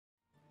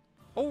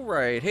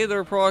Alright, hey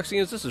there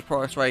Proxyians, this is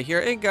Proxify here,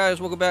 and guys,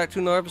 welcome back to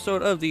another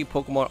episode of the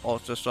Pokemon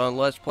Ultra Sun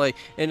Let's Play.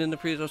 And in the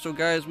previous episode,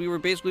 guys, we were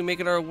basically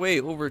making our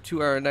way over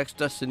to our next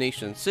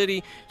destination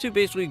city to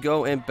basically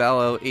go and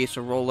battle out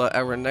Acerola,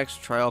 our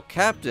next trial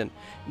captain.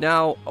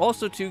 Now,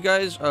 also too,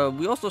 guys,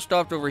 we also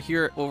stopped over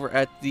here over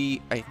at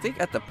the, I think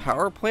at the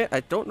power plant.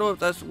 I don't know if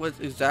that's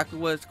exactly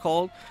what it's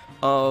called,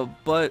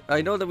 but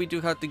I know that we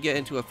do have to get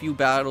into a few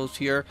battles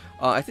here.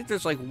 I think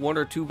there's like one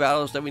or two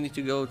battles that we need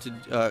to go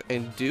to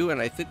and do, and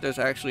I think there's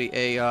actually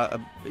a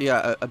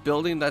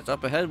building that's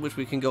up ahead which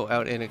we can go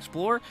out and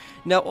explore.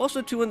 Now,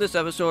 also too, in this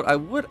episode, I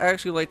would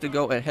actually like to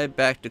go and head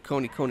back to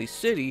KoniKoni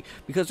City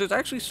because there's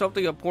actually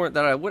something important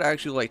that I would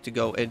actually like to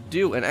go and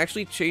do and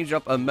actually change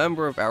up a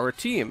member of our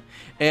team.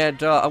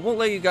 And I won't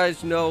let you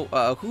guys know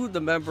who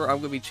the member I'm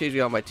going to be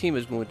changing on my team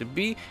is going to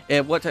be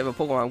and what type of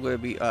Pokemon I'm going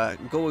to be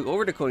going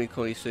over to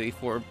KoniKoni City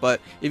for.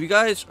 But if you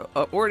guys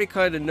already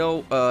kind of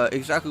know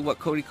exactly what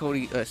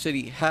KoniKoni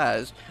City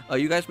has,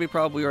 you guys may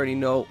probably already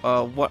know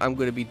what I'm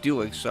going to be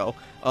doing. So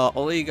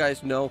I'll let you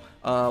guys know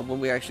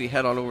when we actually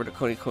head on over to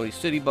KoniKoni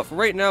City. But for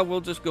right now,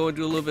 we'll just go and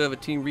do a little bit of a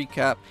team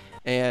recap.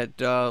 And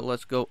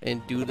let's go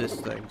and do this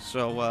thing.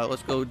 So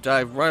let's go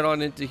dive right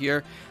on into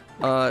here.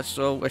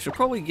 So I should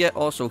probably get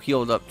also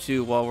healed up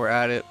too while we're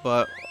at it,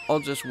 but I'll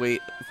just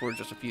wait for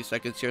just a few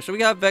seconds here. So we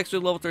got Vexer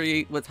level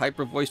 38 with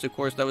Hyper Voice, of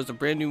course. That was a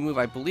brand new move.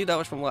 I believe that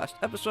was from last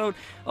episode.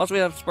 Also, we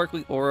have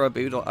Sparkly Aura,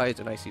 Baby Doll Eyes,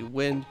 and Icy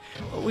Wind.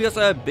 We also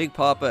have Big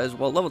Papa as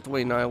well, level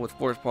 29 with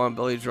Force Palm,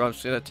 Belly Drum,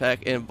 Sin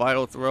Attack, and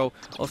Vital Throw.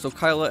 Also,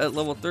 Kyla at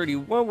level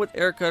 31 with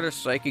Air Cutter,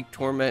 Psychic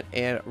Torment,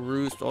 and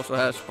Roost. Also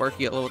has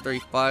Sparky at level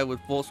 35 with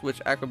Full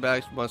Switch,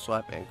 Acrobatics, Mud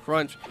Slap, and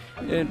Crunch.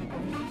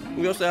 And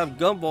we also have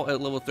Gumball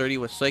at level 30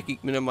 with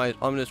Psychic, Minimize,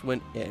 Ominous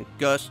Wind, and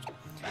Gust.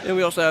 And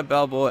we also have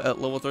Balboa at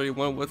level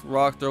 31 with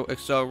Rock Throw,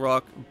 Excel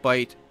Rock,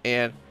 Bite,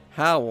 and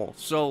Howl.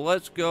 So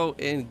let's go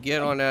and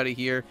get on out of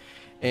here.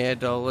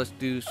 And let's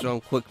do some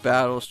quick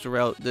battles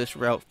throughout this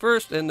route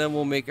first. And then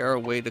we'll make our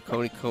way to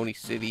KoniKoni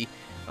City.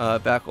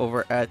 Back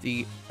over at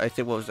the, I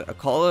think, what was it,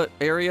 Akala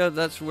area?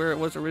 That's where it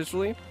was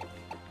originally.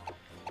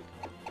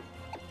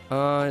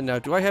 Now,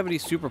 do I have any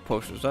super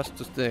potions? That's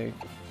the thing.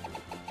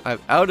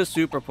 I'm out of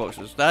super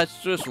potions.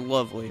 That's just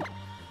lovely.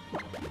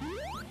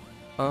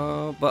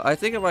 But I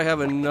think if I have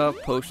enough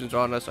potions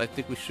on us, I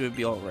think we should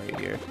be alright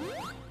here.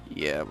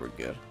 Yeah, we're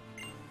good.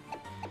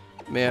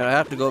 Man, I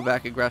have to go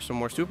back and grab some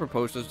more super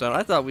potions then.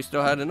 I thought we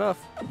still had enough.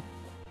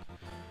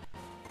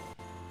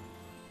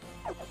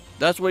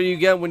 That's what you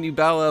get when you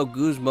battle out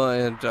Guzma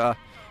and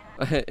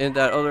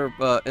that other,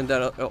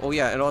 oh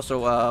yeah, and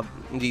also,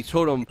 the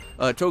Totem,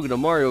 Token of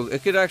Mario.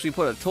 It could actually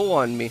put a toll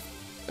on me.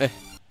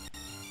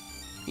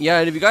 Yeah,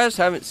 and if you guys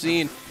haven't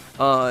seen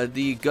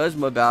the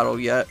Guzma battle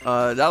yet,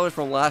 that was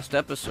from last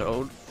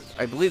episode.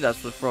 I believe that's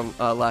from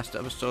last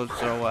episode,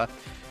 so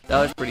that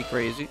was pretty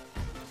crazy.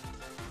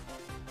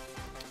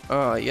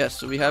 Yes,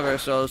 so we have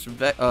ourselves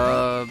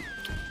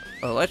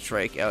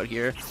Electrike out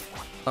here.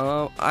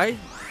 I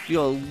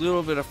feel a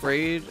little bit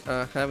afraid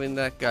having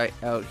that guy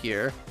out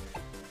here.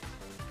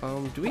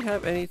 Do we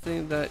have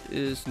anything that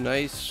is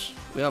nice?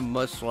 We have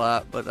Mud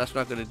Slap, but that's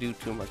not going to do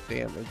too much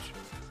damage.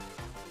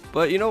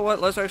 But you know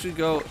what, let's actually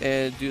go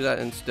and do that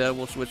instead.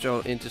 We'll switch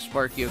out into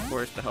Sparky, of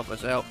course, to help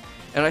us out.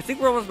 And I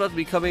think we're almost about to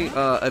be becoming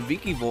a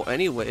Vikivole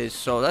anyways,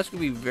 so that's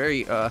going to be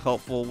very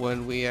helpful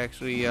when we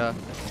actually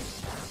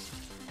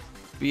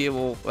be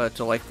able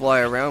to like fly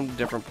around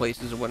different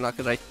places and whatnot,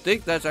 because I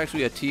think that's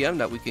actually a TM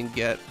that we can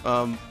get,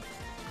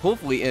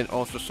 hopefully in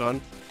Ultra Sun.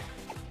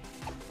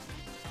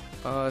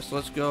 So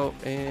let's go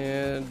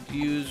and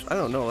use, I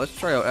don't know, let's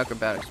try out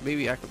Acrobatics.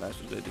 Maybe Acrobatics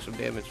is going to do some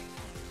damage.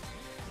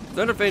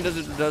 Thunder Fang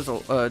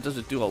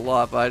doesn't do a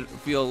lot, but I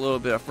feel a little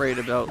bit afraid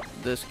about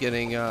this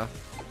getting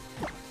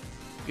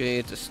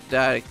into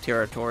static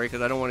territory because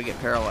I don't want to get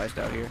paralyzed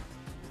out here.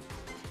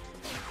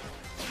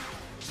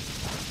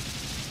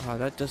 Oh,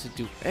 that doesn't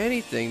do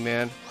anything,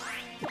 man.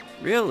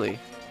 Really?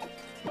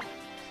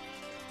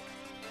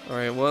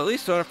 Alright, well, at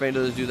least Thunder Fang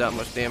doesn't do that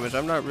much damage.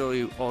 I'm not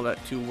really all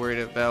that too worried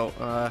about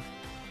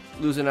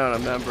losing out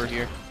on a member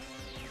here.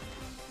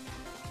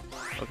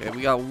 Okay,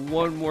 we got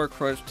one more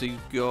crunch to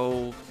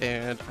go,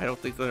 and I don't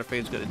think Thunder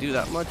Fang's going to do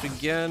that much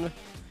again. It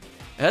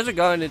hasn't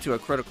gotten into a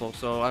critical,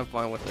 so I'm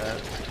fine with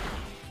that.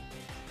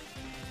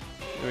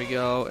 There we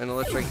go, and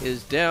Electric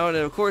is down,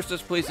 and of course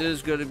this place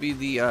is going to be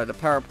the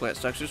power plant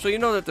section, so you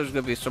know that there's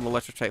going to be some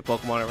electric type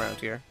Pokemon around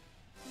here.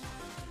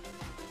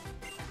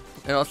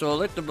 And also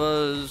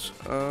Electabuzz,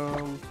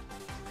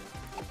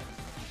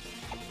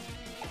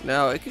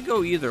 now it could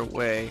go either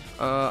way.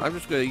 I'm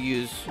just going to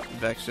use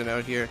Vexen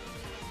out here.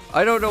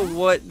 I don't know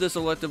what this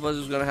Electabuzz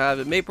is going to have.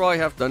 It may probably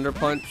have Thunder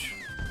Punch.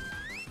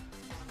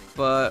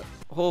 But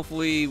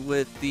hopefully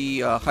with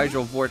the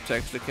Hydro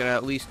Vortex it can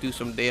at least do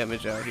some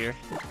damage out here.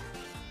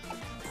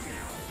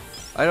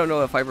 I don't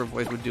know if Hyper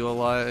Voice would do a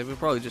lot. It would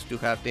probably just do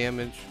half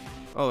damage.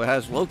 Oh, it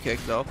has Low Kick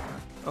though.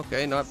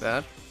 Okay, not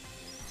bad.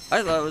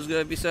 I thought it was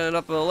going to be setting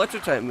up an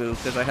Electric type move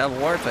because I have a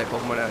Water type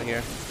Pokemon out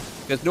here.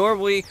 Because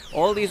normally,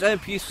 all these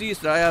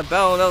NPCs that I have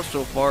battled out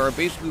so far are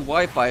basically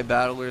Wi-Fi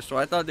battlers, so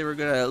I thought they were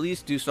going to at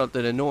least do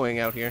something annoying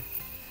out here.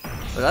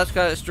 But that's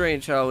kind of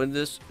strange how in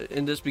this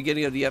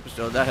beginning of the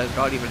episode, that has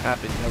not even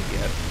happened out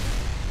yet.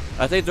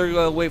 I think they're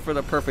going to wait for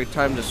the perfect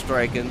time to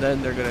strike, and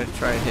then they're going to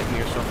try and hit me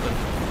or something.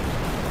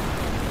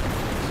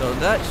 So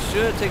that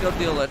should take out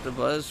the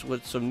Electabuzz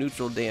with some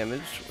neutral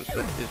damage, which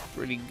is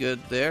pretty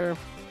good there.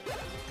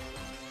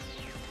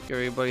 Get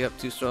everybody up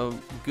to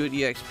some good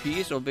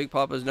EXP. So Big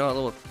Papa's now at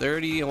level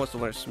 30 and wants to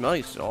learn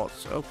Smelly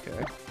Salts.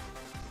 Okay.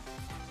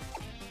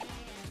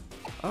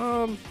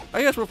 I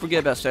guess we'll forget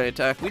about Sand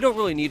Attack. We don't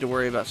really need to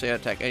worry about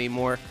Sand Attack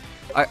anymore.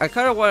 I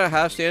kind of want to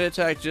have Sand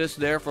Attack just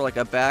there for like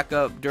a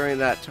backup during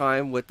that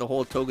time with the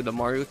whole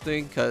Togedemaru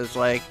thing, because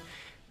like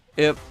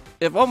if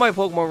all my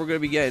Pokemon were going to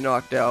be getting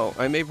knocked out,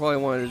 I may probably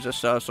want to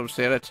just some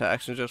Sand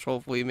Attacks and just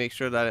hopefully make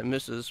sure that it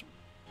misses.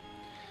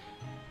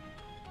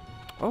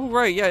 Oh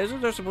right, yeah,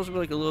 isn't there supposed to be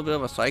like a little bit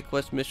of a side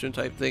quest mission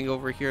type thing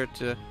over here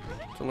to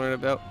learn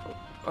about?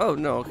 Oh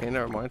no, okay,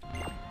 never mind.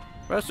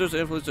 There's the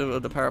influence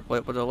of the power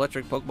plant, but the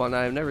electric Pokemon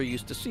that I've never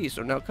used to see,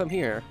 so now come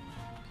here.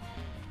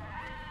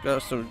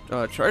 Got some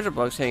Charger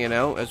Bugs hanging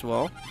out as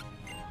well.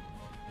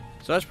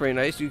 So that's pretty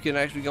nice. You can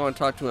actually go and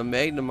talk to a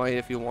Magnemite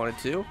if you wanted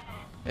to,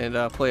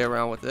 and play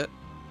around with it.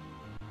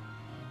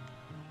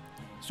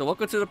 So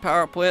welcome to the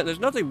power plant. There's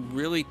nothing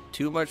really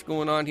too much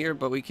going on here,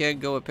 but we can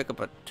go and pick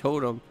up a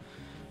totem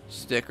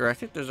sticker. I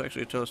think there's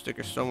actually a totem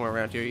sticker somewhere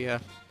around here, yeah.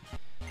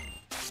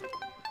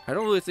 I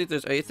don't really think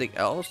there's anything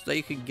else that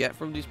you can get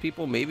from these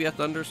people. Maybe a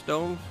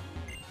Thunderstone?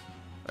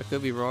 I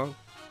could be wrong.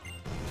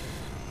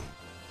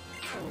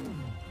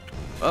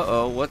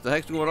 Uh-oh, what the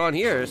heck's going on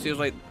here? It seems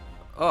like...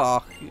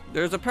 Oh,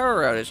 there's a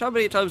power outage. How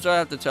many times do I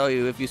have to tell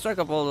you, if you suck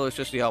up all the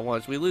electricity at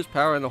once, we lose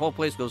power and the whole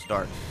place goes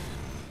dark?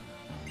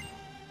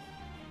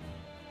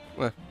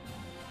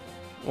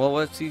 Well,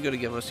 what's he gonna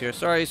give us here?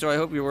 Sorry, so I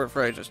hope you weren't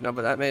afraid just now,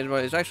 but that man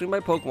is actually my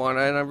Pokemon,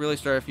 and I'm really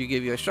sorry if you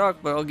give you a shock,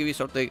 but I'll give you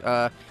something,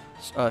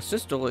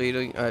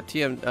 scintillating,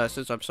 TM,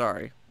 since I'm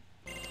sorry.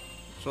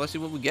 So let's see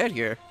what we get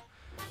here.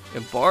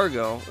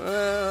 Embargo.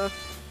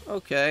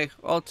 Okay,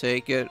 I'll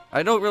take it.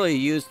 I don't really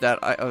use that,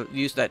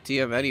 use that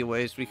TM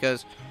anyways,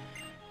 because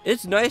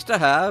it's nice to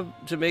have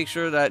to make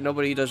sure that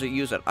nobody doesn't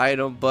use an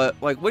item, but,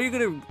 like, what are you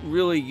gonna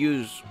really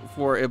use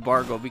for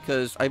Embargo?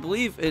 Because I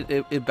believe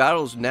it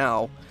battles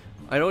now.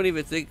 I don't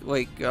even think,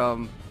 like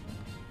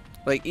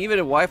even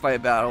in Wi-Fi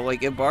battle,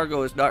 like,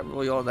 Embargo is not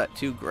really all that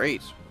too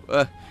great.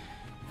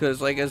 Because,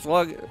 like,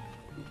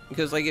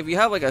 because, like, if you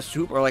have, like, a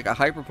super, or, like, a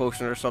Hyper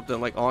Potion or something,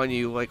 like, on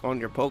you, like, on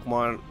your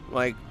Pokemon,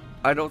 like,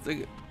 I don't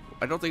think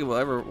it will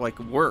ever, like,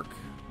 work.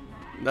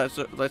 That's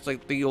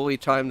like, the only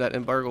time that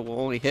Embargo will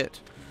only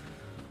hit.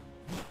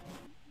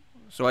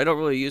 So I don't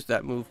really use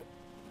that move.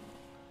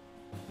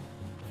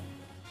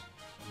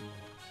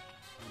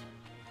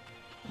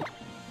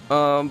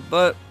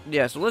 But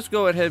yeah, so let's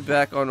go and head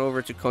back on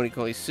over to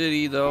KoniKoni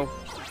City though,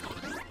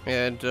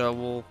 and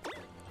we'll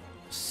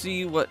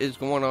see what is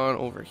going on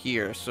over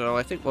here. So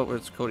I think what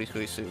was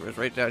KoniKoni City was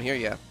right down here,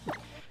 yeah.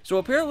 So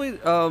apparently,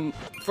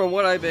 from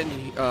what I've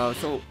been,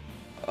 so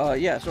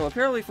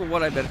apparently from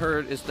what I've been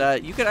heard is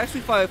that you can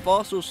actually find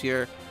fossils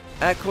here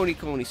at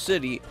KoniKoni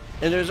City,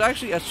 and there's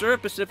actually a certain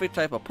specific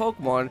type of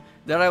Pokemon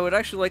that I would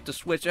actually like to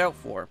switch out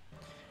for.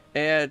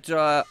 And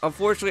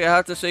unfortunately, I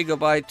have to say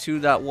goodbye to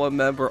that one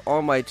member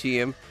on my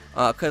team,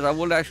 because I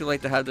would actually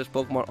like to have this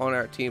Pokemon on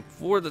our team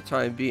for the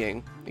time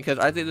being, because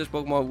I think this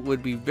Pokemon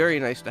would be very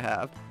nice to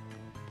have.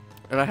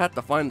 And I have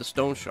to find the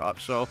stone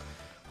shop, so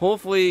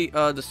hopefully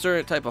the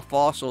certain type of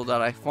fossil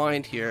that I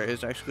find here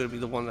is actually going to be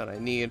the one that I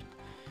need.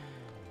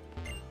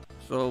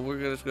 So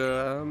we're just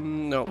gonna,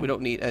 no, we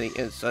don't need any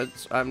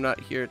incense. I'm not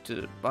here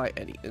to buy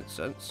any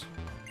incense.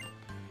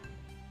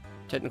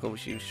 Technical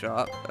machine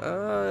shop.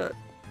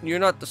 You're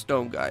not the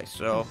stone guy,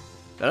 so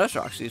that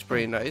actually is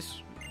pretty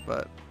nice,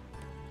 but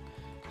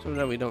something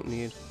that we don't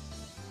need.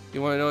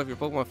 You want to know if your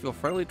Pokemon feel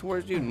friendly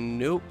towards you?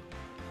 Nope.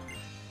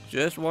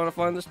 Just want to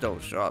find the stone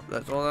shop.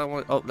 That's all I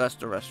want. Oh, that's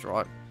the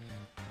restaurant.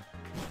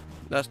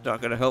 That's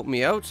not gonna help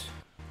me out.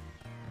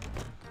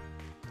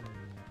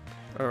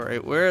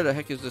 Alright, where the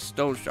heck is the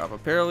stone shop?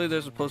 Apparently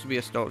there's supposed to be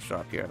a stone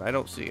shop here, and I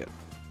don't see it.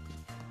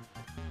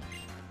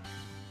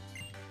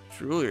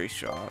 Jewelry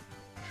shop.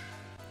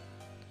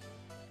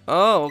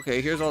 Oh,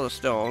 okay, here's all the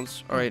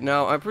stones. Alright,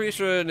 now, I'm pretty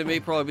sure it may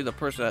probably be the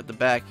person at the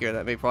back here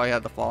that may probably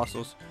have the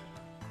fossils.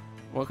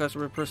 1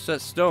 customer per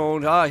set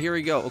stone. Ah, here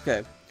we go.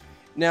 Okay.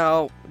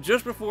 Now,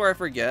 just before I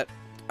forget,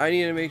 I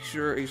need to make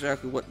sure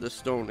exactly what this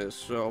stone is,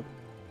 so...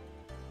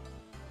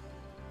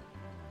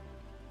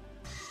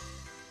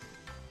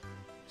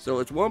 So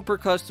it's 1 per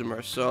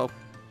customer, so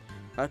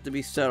I have to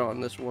be set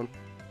on this one.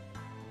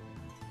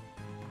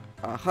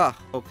 Aha,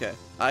 okay,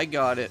 I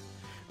got it.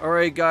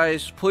 Alright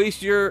guys,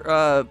 place your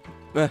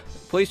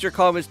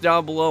comments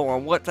down below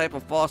on what type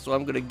of fossil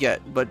I'm gonna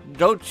get, but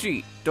don't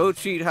cheat. Don't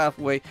cheat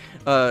halfway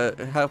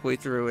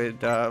through and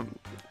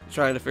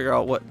trying to figure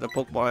out what the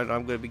Pokemon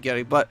I'm gonna be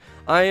getting. But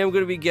I am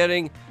gonna be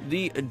getting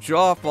the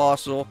Jaw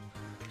fossil,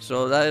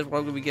 so that is what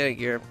I'm gonna be getting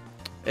here.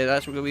 And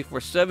that's going to be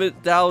for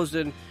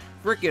 7,000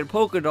 freaking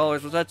Poké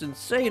Dollars, which that's an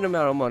insane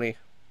amount of money.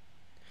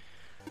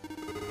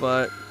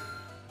 But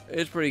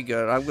it's pretty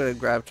good. I'm going to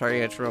grab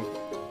Tyrantrum.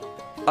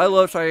 I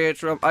love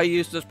Tyrantrum. I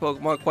used this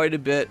Pokemon quite a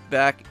bit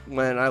back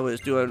when I was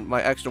doing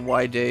my X and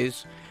Y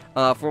days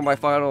for my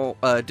final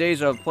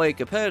days of playing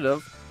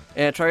competitive.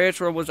 And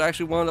Tyrantrum was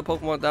actually one of the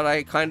Pokemon that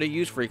I kind of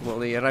use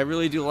frequently, and I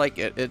really do like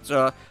it. It's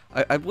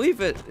I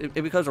believe it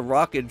becomes a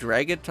Rock and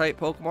Dragon type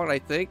Pokemon, I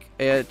think,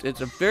 and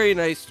it's a very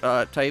nice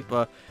type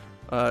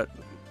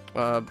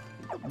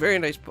very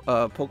nice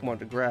Pokemon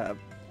to grab.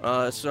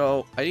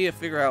 So I need to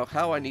figure out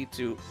how I need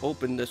to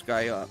open this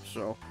guy up.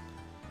 So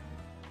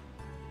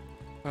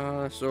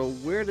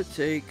where to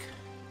take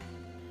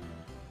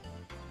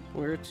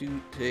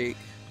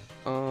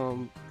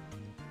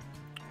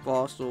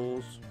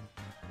fossils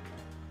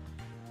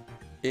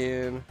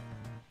in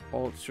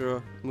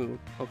Ultra Moon.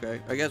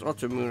 Okay, I guess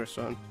Ultra Moon or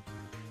Sun.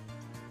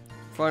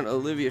 Find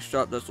Olivia's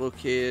shop that's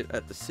located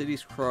at the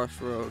city's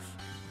crossroads,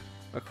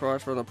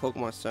 across from the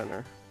Pokemon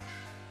Center.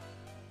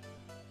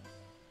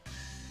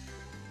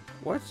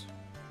 What?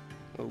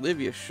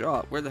 Olivia's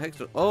shop? Where the heck's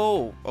the—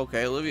 oh,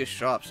 okay, Olivia's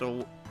shop.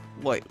 So,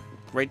 what?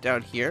 Right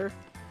down here?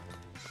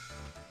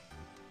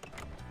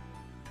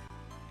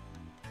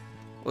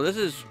 Well, this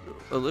is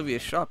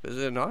Olivia's shop, is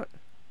it not?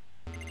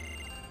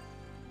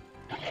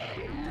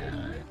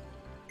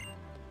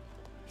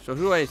 So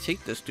who do I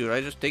take this to? Do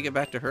I just take it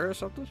back to her or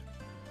something?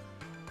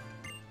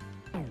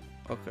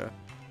 Okay.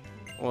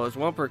 Well, it's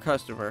one per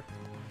customer.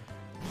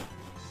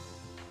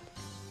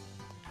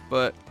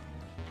 But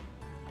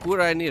who would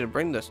I need to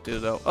bring this to,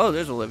 though? Oh,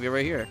 there's Olivia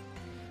right here.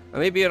 I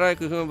may be an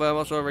Ikuhun, but I'm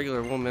also a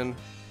regular woman.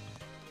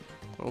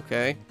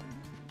 Okay.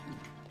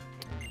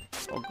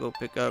 I'll go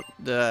pick up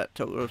that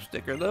Toto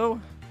sticker,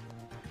 though.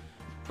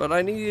 But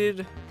I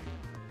need—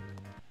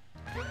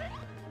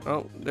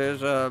 oh, there's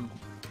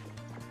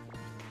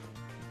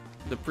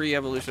the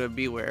pre-evolution of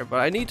Beware, but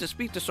I need to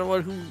speak to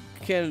someone who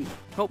can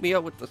help me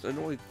out with this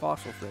annoying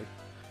fossil thing.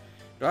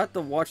 Do I have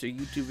to watch a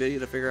YouTube video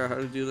to figure out how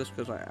to do this?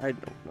 Because I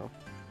don't know.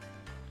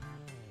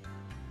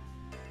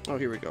 Oh,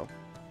 here we go.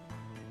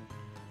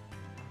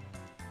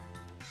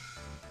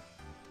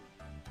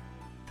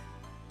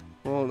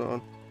 Hold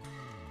on.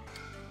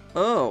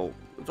 Oh,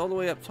 it's all the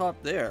way up top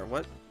there.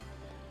 What?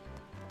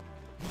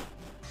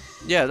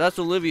 Yeah, that's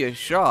Olivia's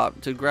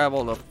shop to grab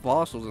all the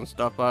fossils and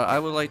stuff. I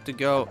would like to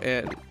go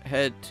and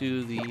head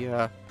to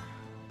the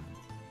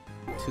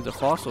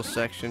fossil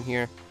section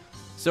here.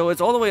 So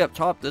it's all the way up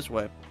top this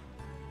way,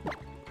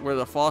 where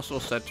the fossil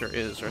center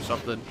is or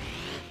something.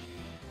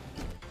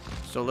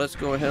 So let's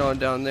go ahead on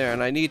down there,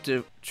 and I need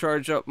to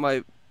charge up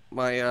my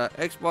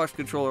Xbox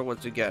controller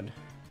once again.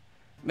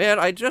 Man,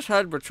 I just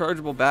had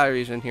rechargeable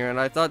batteries in here, and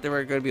I thought they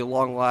were going to be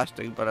long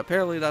lasting, but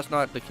apparently that's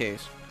not the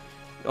case.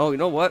 Oh, you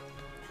know what?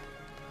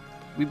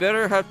 We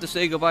better have to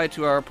say goodbye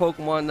to our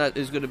Pokemon that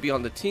is going to be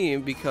on the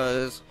team,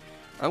 because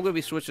I'm going to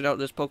be switching out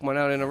this Pokemon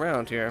out and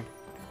around here.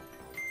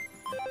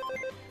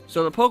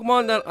 So the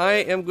Pokemon that I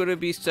am going to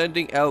be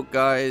sending out,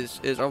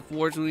 guys, is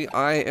unfortunately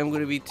I am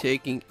going to be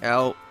taking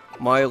out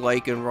my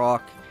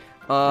Lycanroc.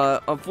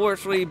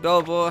 Unfortunately,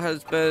 Belva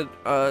has been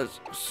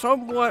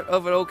somewhat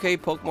of an okay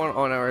Pokemon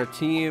on our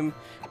team,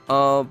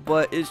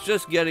 but it's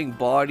just getting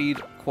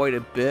bodied quite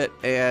a bit,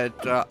 and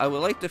I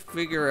would like to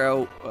figure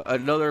out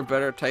another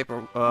better type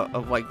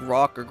of like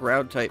rock or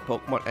ground type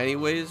Pokemon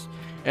anyways,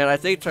 and I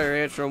think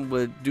Tyrantrum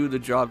would do the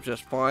job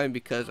just fine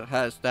because it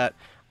has that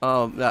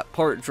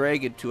part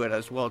dragon to it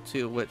as well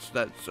too, which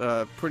that's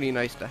pretty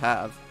nice to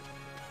have.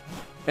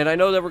 And I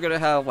know that we're going to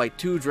have like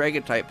 2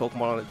 dragon type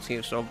Pokemon on the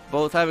team, so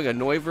both having a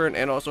Noivern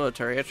and also a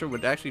Tyrantrum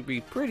would actually be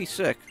pretty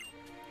sick.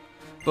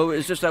 But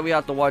it's just that we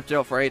have to watch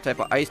out for any type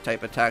of ice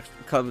type attacks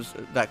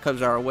that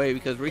comes our way,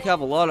 because we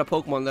have a lot of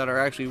Pokemon that are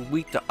actually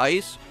weak to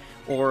ice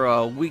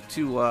or weak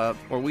to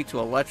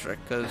electric.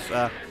 Because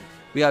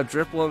we have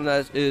Drifloon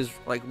that is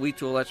like weak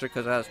to electric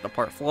because it has the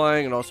part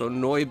flying, and also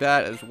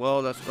Noibat as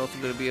well. That's also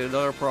going to be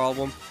another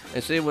problem.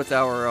 And same with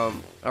our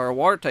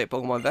water type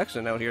Pokemon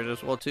Vexen out here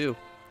as well too.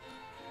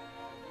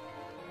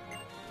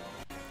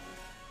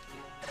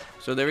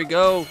 So there we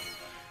go.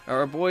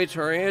 Our boy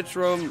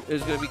Tyrantrum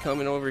is going to be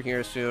coming over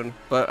here soon.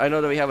 But I know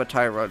that we have a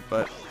Tyrant,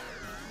 but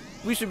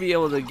we should be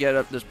able to get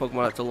up this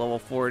Pokemon up to level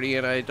 40,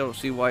 and I don't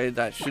see why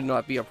that should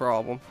not be a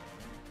problem.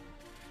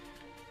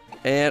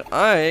 And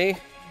I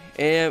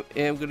am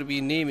going to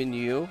be naming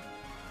you.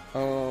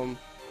 Oh,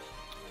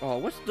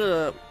 what's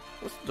the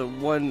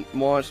one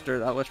monster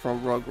that was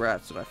from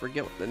Rugrats, and I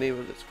forget what the name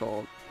of it's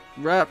called.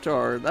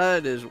 Raptor.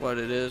 That is what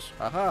it is.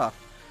 Aha.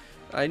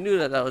 I knew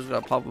that was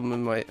going to pop up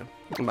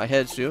in my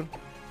head soon.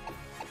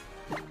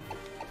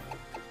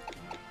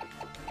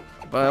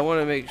 But I want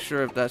to make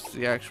sure if that's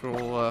the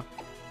actual,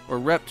 or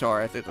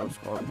Reptar, I think that was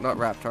called. Not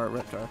Raptor,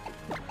 Reptar.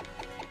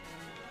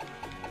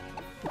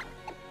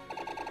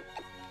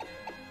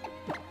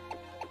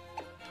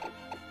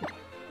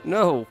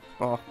 No!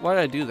 Oh, why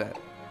did I do that?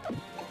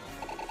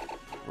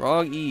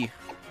 Wrong E.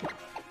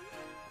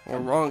 Or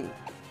wrong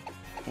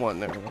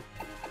one, there we go.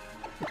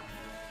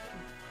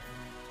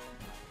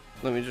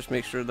 Let me just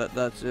make sure that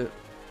that's it.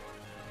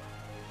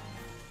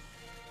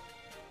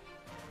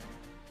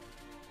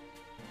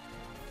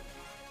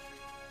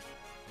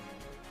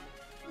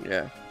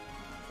 Yeah,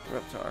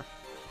 Reptar.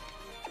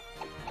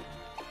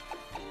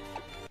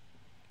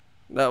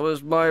 That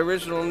was my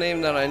original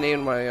name that I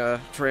named my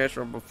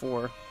transfer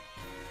before.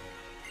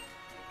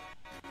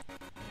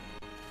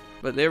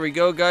 But there we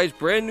go, guys.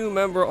 Brand new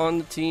member on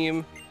the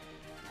team.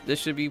 This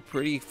should be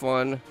pretty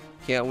fun.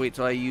 Can't wait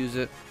till I use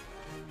it.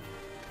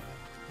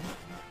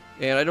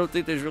 And I don't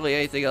think there's really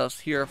anything else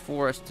here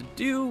for us to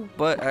do,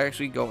 but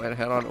actually go and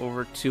head on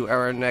over to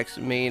our next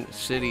main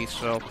city.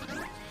 So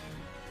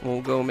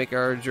we'll go make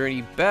our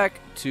journey back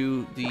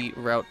to the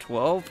Route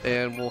 12,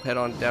 and we'll head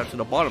on down to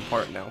the bottom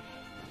part now.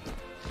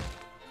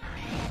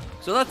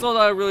 So that's all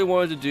that I really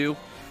wanted to do,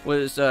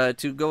 was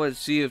to go and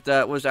see if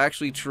that was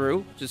actually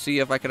true, to see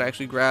if I could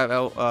actually grab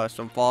out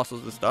some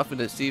fossils and stuff, and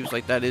it seems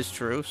like that is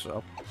true.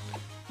 So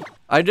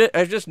I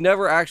just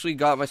never actually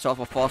got myself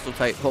a fossil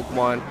type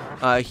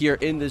Pokemon here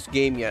in this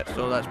game yet,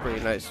 so that's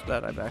pretty nice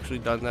that I've actually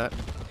done that.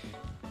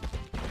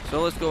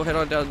 So let's go head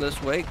on down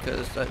this way,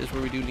 because that is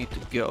where we do need to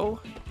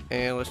go,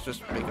 and let's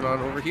just make it on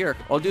over here.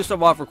 I'll do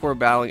some off-record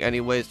battling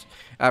anyways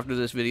after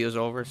this video is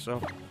over.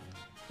 So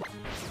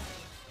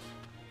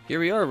here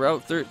we are,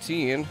 Route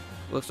 13.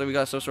 Looks like we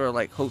got some sort of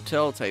like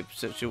hotel type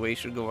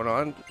situation going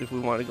on if we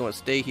want to go and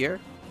stay here.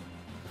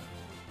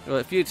 Well,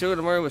 a few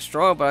tomorrow was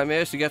strong, but I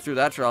managed to get through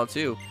that trial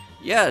too.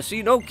 Yeah,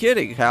 see, no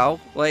kidding,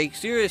 Hal. Like,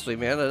 seriously,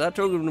 man, that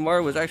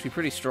Togedemaru was actually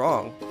pretty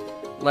strong.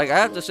 Like, I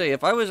have to say,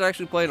 if I was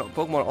actually playing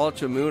Pokemon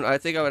Ultra Moon, I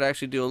think I would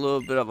actually do a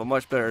little bit of a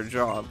much better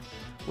job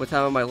with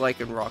having my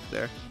Lycanroc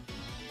there.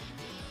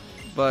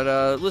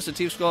 But, listen,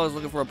 Team Skull is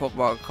looking for a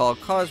Pokemon called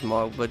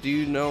Cosmog, but do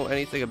you know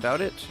anything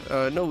about it?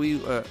 No,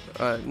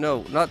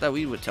 no, not that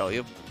we would tell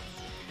you.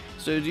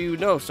 So do you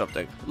know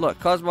something? Look,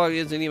 Cosmog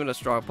isn't even a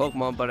strong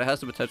Pokemon, but it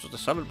has the potential to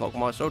summon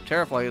Pokemon so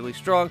terrifyingly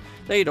strong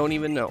that you don't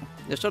even know.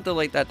 If something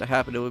like that to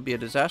happen, it would be a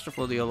disaster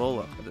for the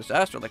Alola. A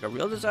disaster? Like a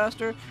real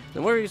disaster?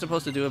 Then what are you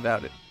supposed to do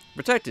about it?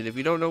 Protect it. If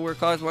you don't know where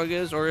Cosmog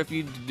is, or if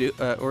you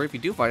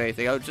do find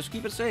anything out, just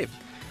keep it safe.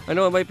 I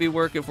know it might be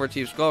working for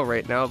Team Skull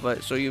right now,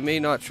 but so you may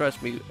not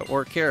trust me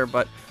or care,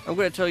 but I'm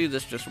going to tell you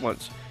this just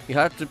once. You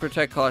have to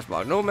protect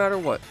Cosmog, no matter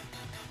what.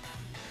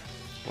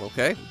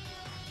 Okay?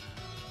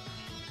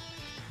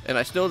 And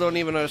I still don't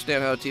even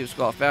understand how Team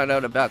Skull found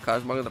out about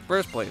Cosmog in the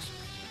first place.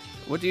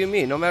 What do you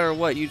mean? No matter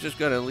what, you just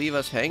gonna leave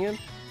us hanging?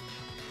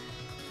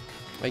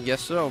 I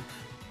guess so.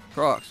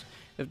 Crocs.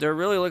 If they're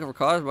really looking for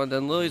Cosmog,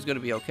 then Lily's gonna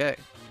be okay.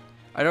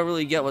 I don't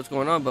really get what's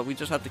going on, but we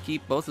just have to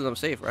keep both of them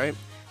safe, right?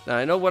 Now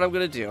I know what I'm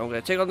gonna do. I'm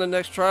gonna take on the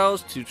next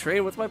trials to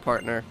train with my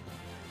partner.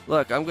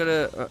 Look, I'm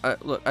gonna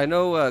look. I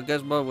know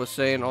Gizmo was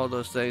saying all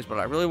those things, but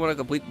I really want to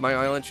complete my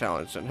island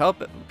challenge and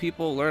help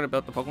people learn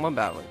about the Pokemon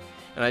battling.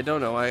 And I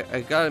don't know. I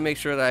gotta make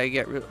sure that I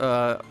get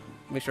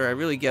make sure I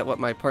really get what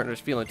my partner's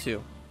feeling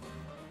too.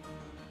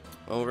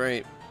 All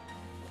right.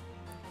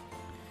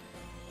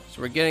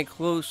 So we're getting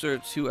closer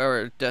to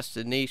our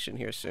destination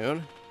here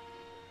soon.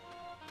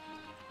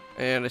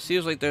 And it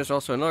seems like there's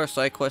also another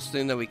side quest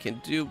thing that we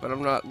can do, but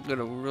I'm not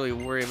gonna really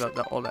worry about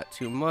that all that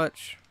too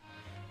much.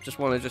 Just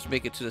want to just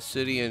make it to the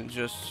city and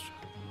just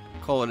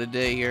call it a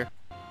day here.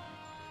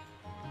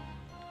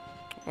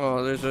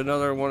 Oh, there's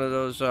another one of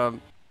those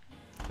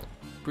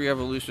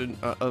pre-evolution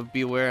of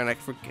Beware, and I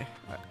forget.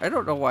 I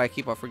don't know why I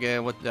keep on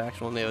forgetting what the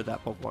actual name of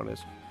that Pokemon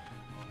is.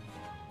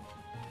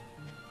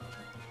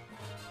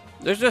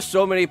 There's just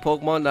so many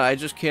Pokemon that I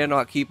just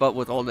cannot keep up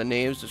with all the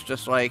names. It's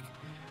just like,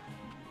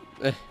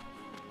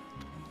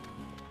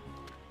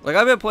 like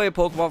I've been playing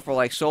Pokemon for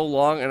like so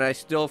long, and I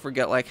still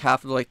forget like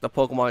half of like the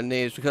Pokemon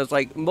names, because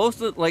like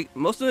most of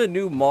the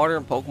new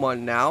modern Pokemon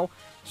now.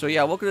 So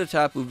yeah, welcome to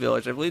Tapu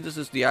Village. I believe this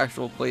is the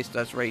actual place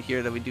that's right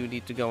here that we do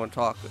need to go and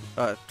talk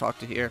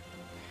to here.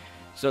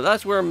 So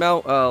that's where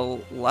Mount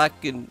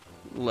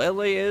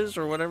Lacanlele is,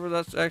 or whatever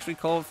that's actually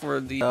called for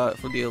the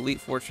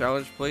Elite Four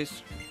Challenge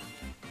place.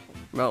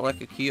 Mount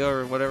Lakakia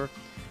or whatever.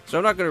 So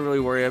I'm not going to really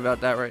worry about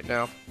that right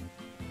now.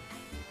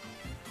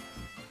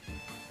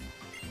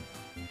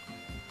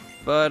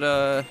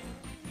 But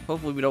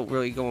hopefully we don't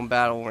really go in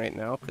battle right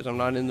now, because I'm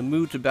not in the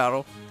mood to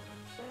battle.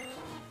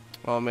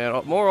 Oh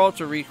man, more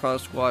Ultra Reacon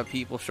Squad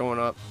people showing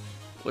up.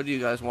 What do you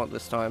guys want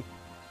this time?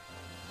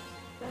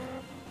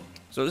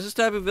 So this is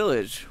Tapu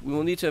Village. We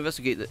will need to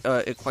investigate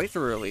it quite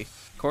thoroughly.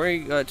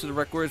 According to the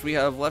records we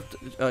have left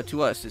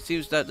to us, it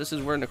seems that this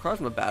is where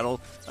Necrozma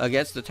battled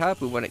against the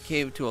Tapu when it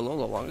came to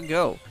Alola long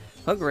ago,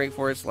 hungering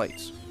for its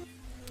lights.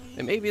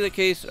 It may be the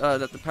case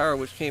that the power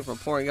which came from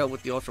pouring out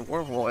with the Ultra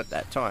Wormhole at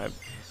that time,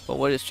 but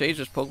what has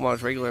changed is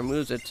Pokemon's regular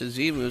moves into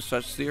Z moves.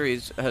 Such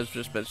theories has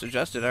just been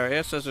suggested. Our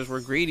ancestors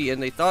were greedy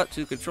and they thought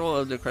to control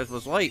of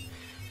Necrozma's light,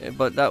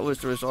 but that was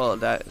the result of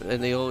that,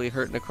 and they only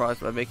hurt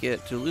Necrozma by making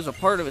it to lose a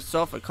part of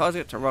itself and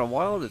causing it to run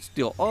wild and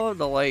steal all of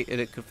the light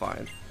it could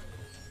find.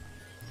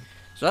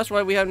 So that's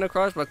why we have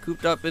Necrozma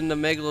cooped up in the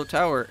Megalo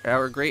Tower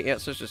our great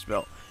ancestors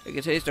built. It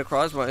contains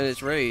Necrozma in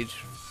its rage,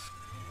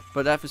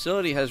 but that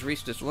facility has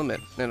reached its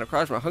limit, and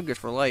Necrozma hungers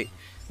for light.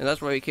 and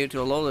that's why we came to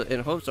Alola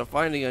in hopes of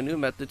finding a new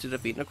method to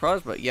defeat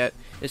Necrozma. Yet,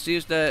 it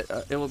seems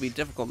that it will be a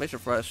difficult mission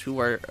for us who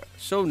are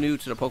so new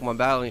to the Pokemon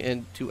battling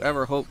and to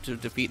ever hope to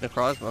defeat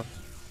Necrozma.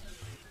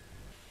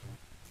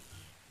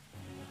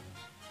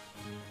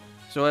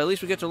 So at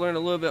least we get to learn a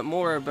little bit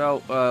more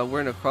about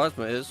where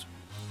Necrozma is.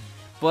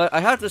 But I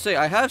have to say,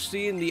 I have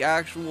seen the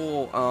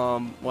actual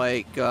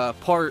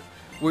part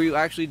where you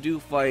actually do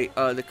fight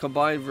the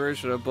combined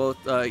version of both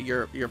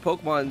your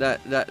Pokemon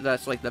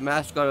that's like the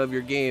mascot of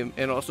your game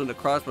and also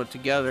Necrozma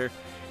together,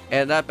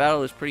 and that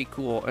battle is pretty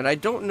cool. And I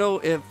don't know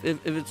if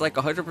it's like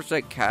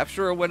 100%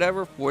 capture or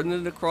whatever for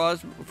the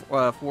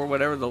Necrozma, for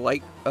whatever the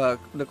light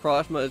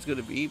Necrozma is going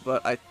to be,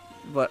 but I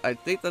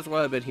think that's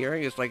what I've been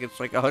hearing. It's like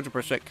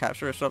 100%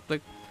 capture or something.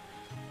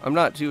 I'm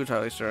not too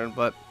entirely certain,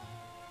 but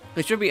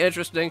it should be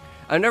interesting.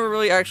 I've never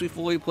really actually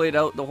fully played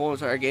out the whole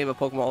entire game of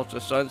Pokemon Ultra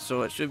Sun,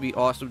 so it should be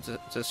awesome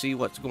to see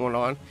what's going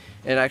on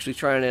and actually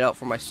trying it out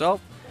for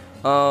myself.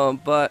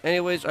 But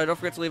anyways, don't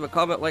forget to leave a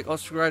comment, like,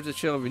 also subscribe to the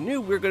channel if you're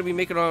new. We're going to be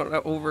making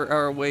over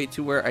our way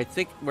to where I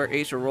think where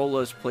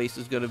Acerola's place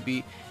is going to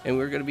be, and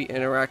we're going to be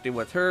interacting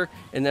with her.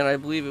 And then I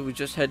believe if we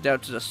just head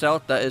down to the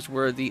south, that is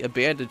where the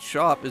abandoned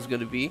shop is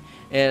going to be,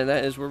 and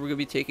that is where we're going to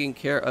be taking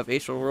care of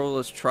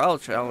Acerola's trial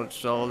challenge.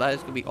 So that is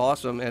going to be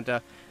awesome, and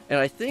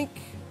I think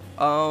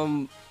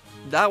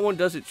that one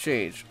doesn't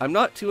change. I'm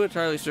not too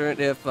entirely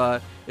certain if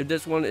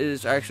this one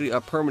is actually a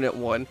permanent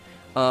one.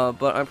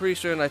 But I'm pretty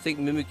certain I think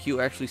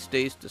Mimikyu actually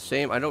stays the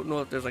same. I don't know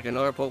if there's like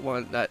another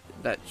Pokemon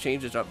that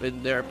changes up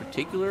in there in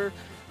particular,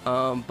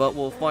 but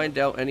we'll find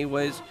out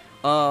anyways.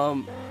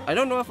 I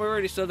don't know if I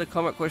already said the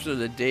comment question of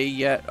the day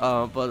yet,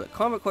 but the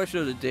comment question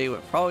of the day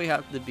would probably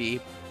have to be,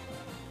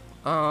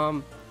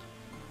 I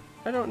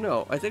don't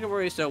know. I think I've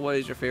already said what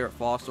is your favorite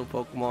fossil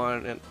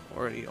Pokemon and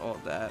already all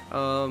that.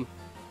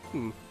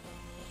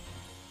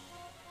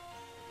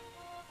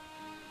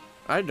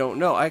 I don't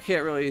know. I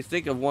can't really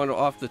think of one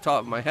off the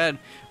top of my head.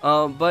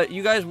 But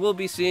you guys will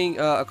be seeing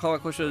a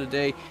comment question of the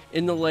day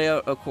in the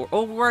layout of course.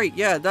 Oh, right.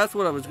 Yeah, that's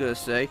what I was going to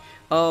say.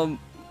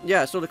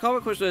 Yeah, so the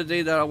comment question of the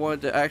day that I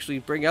wanted to actually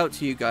bring out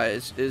to you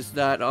guys is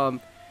that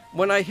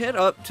when I hit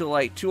up to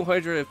like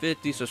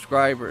 250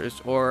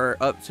 subscribers, or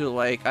up to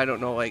like, I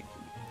don't know, like,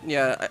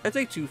 yeah, I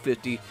think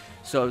 250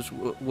 subs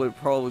would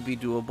probably be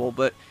doable.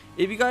 But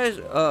if you guys,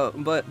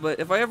 but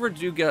if I ever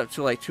do get up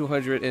to like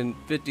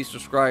 250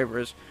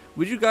 subscribers,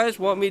 would you guys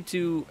want me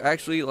to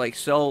actually like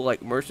sell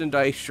like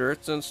merchandise,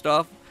 shirts and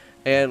stuff,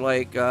 and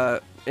like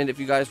and if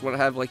you guys want to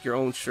have like your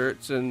own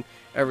shirts and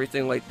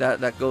everything like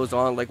that goes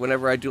on, like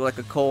whenever I do like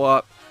a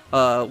co-op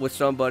with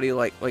somebody,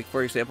 like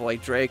for example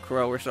like Dre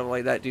Crow or something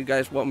like that, do you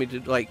guys want me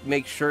to like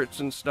make shirts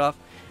and stuff,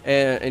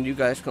 and you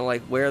guys can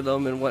like wear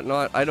them and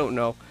whatnot? I don't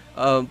know.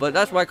 But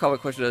that's my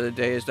comment question of the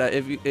day, is that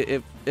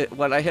if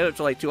when I hit up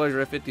to like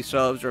 250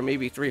 subs or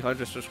maybe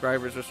 300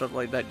 subscribers or something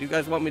like that, do you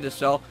guys want me to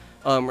sell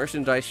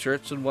merchandise,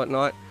 shirts and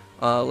whatnot?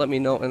 Let me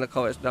know in the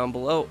comments down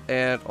below,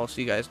 and I'll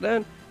see you guys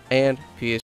then, and peace.